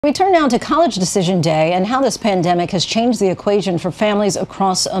We turn now to College Decision Day and how this pandemic has changed the equation for families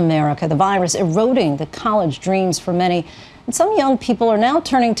across America. The virus eroding the college dreams for many, and some young people are now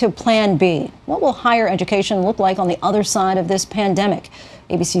turning to Plan B. What will higher education look like on the other side of this pandemic?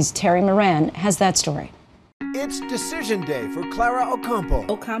 ABC's Terry Moran has that story. It's Decision Day for Clara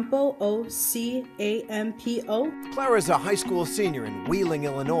Ocampo. Ocampo, O-C-A-M-P-O. Clara's a high school senior in Wheeling,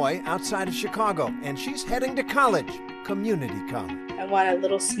 Illinois, outside of Chicago, and she's heading to college, community college. I want a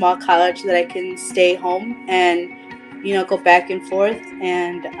little small college that I can stay home and, go back and forth,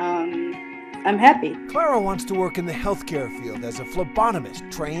 and I'm happy. Clara wants to work in the healthcare field as a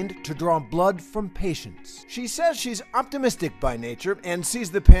phlebotomist trained to draw blood from patients. She says she's optimistic by nature and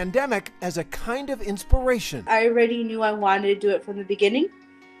sees the pandemic as a kind of inspiration. I already knew I wanted to do it from the beginning,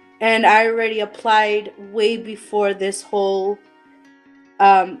 and I already applied way before this whole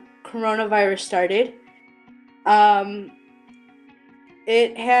coronavirus started.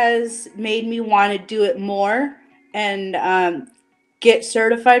 It has made me want to do it more and get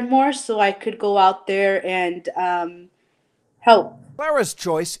certified more so I could go out there and help. Clara's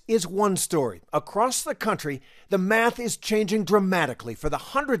choice is one story. Across the country, the math is changing dramatically for the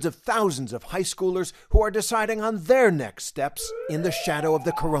hundreds of thousands of high schoolers who are deciding on their next steps in the shadow of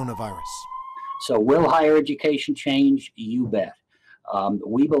the coronavirus. So will higher education change? You bet.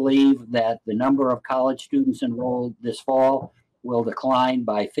 We believe that the number of college students enrolled this fall will decline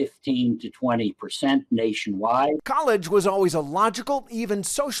by 15 to 20% nationwide. College was always a logical, even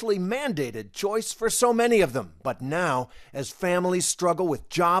socially mandated choice for so many of them. But now, as families struggle with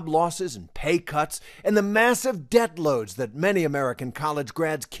job losses and pay cuts, and the massive debt loads that many American college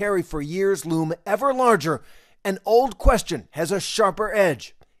grads carry for years loom ever larger, an old question has a sharper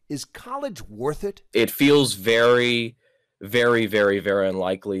edge. Is college worth it? It feels very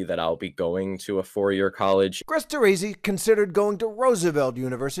unlikely that I'll be going to a four-year college. Chris Teresi considered going to Roosevelt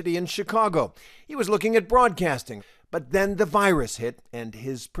University in Chicago. He was looking at broadcasting, but then the virus hit and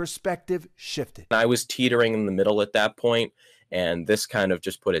his perspective shifted. I was teetering in the middle at that point, and this kind of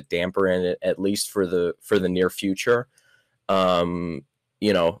just put a damper in it, at least for the near future. Again,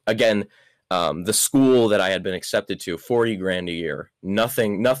 the school that I had been accepted to, $40,000 a year,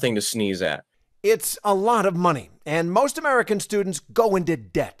 nothing to sneeze at. It's a lot of money, and most American students go into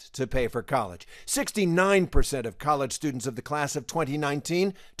debt to pay for college. 69% of college students of the class of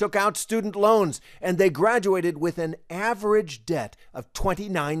 2019 took out student loans, and they graduated with an average debt of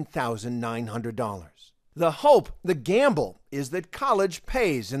 $29,900. The hope, the gamble, is that college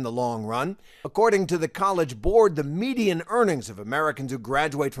pays in the long run. According to the College Board, the median earnings of Americans who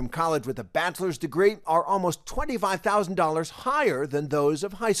graduate from college with a bachelor's degree are almost $25,000 higher than those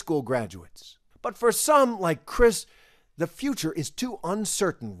of high school graduates. But for some, like Chris, the future is too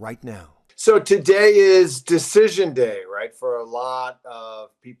uncertain right now. So today is Decision Day, right, for a lot of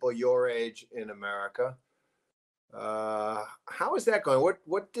people your age in America. How is that going?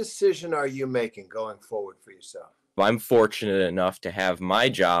 What decision are you making going forward for yourself? I'm fortunate enough to have my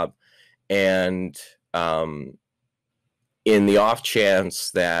job, and in the off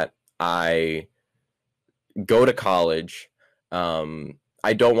chance that I go to college,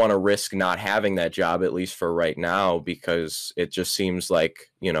 I don't want to risk not having that job, at least for right now, because it just seems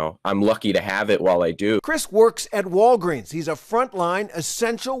like, I'm lucky to have it while I do. Chris works at Walgreens. He's a frontline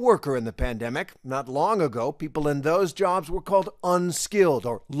essential worker in the pandemic. Not long ago, people in those jobs were called unskilled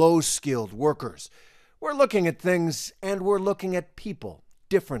or low-skilled workers. We're looking at things, and we're looking at people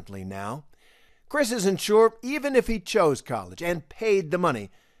differently now. Chris isn't sure, even if he chose college and paid the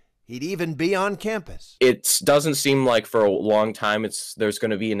money, he'd even be on campus. It doesn't seem like for a long time there's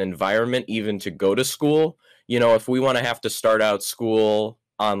going to be an environment even to go to school. If we want to have to start out school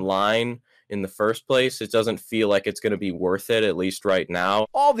online in the first place, it doesn't feel like it's going to be worth it, at least right now.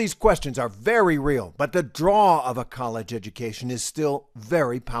 All these questions are very real, but the draw of a college education is still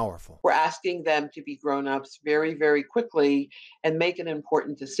very powerful. We're asking them to be grown-ups very, very quickly and make an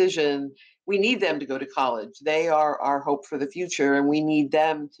important decision. We need them to go to college. They are our hope for the future, and we need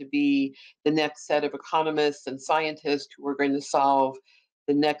them to be the next set of economists and scientists who are going to solve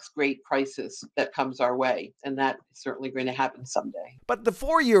the next great crisis that comes our way, and that is certainly going to happen someday. But the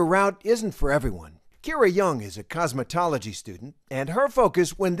four-year route isn't for everyone. Kira Young is a cosmetology student, and her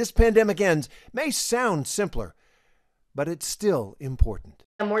focus when this pandemic ends may sound simpler, but it's still important.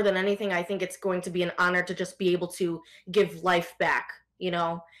 More than anything, I think it's going to be an honor to just be able to give life back,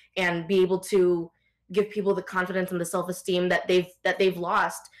 and be able to give people the confidence and the self-esteem that they've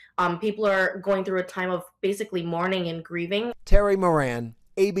lost. People are going through a time of basically mourning and grieving. Terry Moran,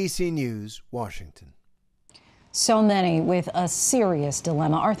 ABC News, Washington. So many with a serious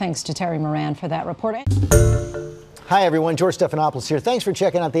dilemma. Our thanks to Terry Moran for that report. Hi, everyone. George Stephanopoulos here. Thanks for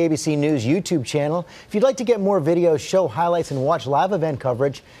checking out the ABC News YouTube channel. If you'd like to get more videos, show highlights, and watch live event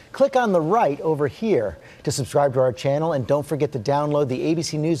coverage, click on the right over here to subscribe to our channel. And don't forget to download the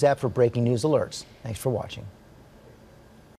ABC News app for breaking news alerts. Thanks for watching.